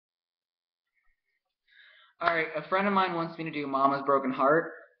Alright, a friend of mine wants me to do Mama's Broken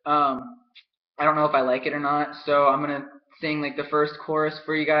Heart. I don't know if I like it or not, so I'm gonna sing like the first chorus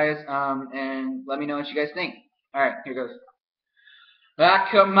for you guys, and let me know what you guys think. Alright, here goes. I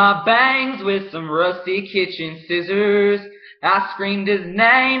cut my bangs with some rusty kitchen scissors. I screamed his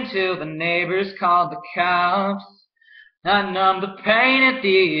name till the neighbors called the cops. I numbed the pain at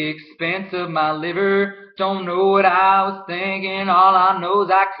the expense of my liver. Don't know what I was thinking, all I know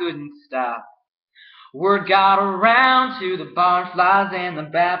is I couldn't stop. Word got around to the barflies and the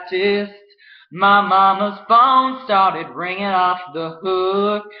Baptist. My mama's phone started ringing off the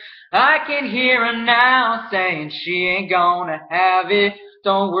hook. I can hear her now saying she ain't gonna have it.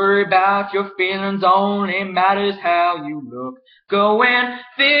 Don't worry about your feelings, only matters how you look. Go and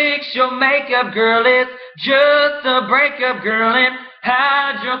fix your makeup, girl, it's just a breakup, girl, and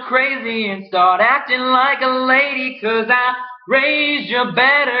hide your crazy and start acting like a lady, 'cause I raised you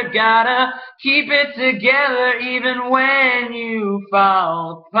better, gotta keep it together even when you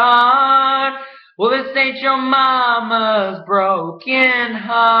fall apart. Well, this ain't your mama's broken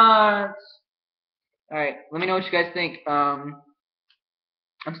heart. Alright, let me know what you guys think. I'm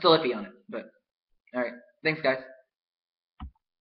still iffy on it, but alright. Thanks, guys.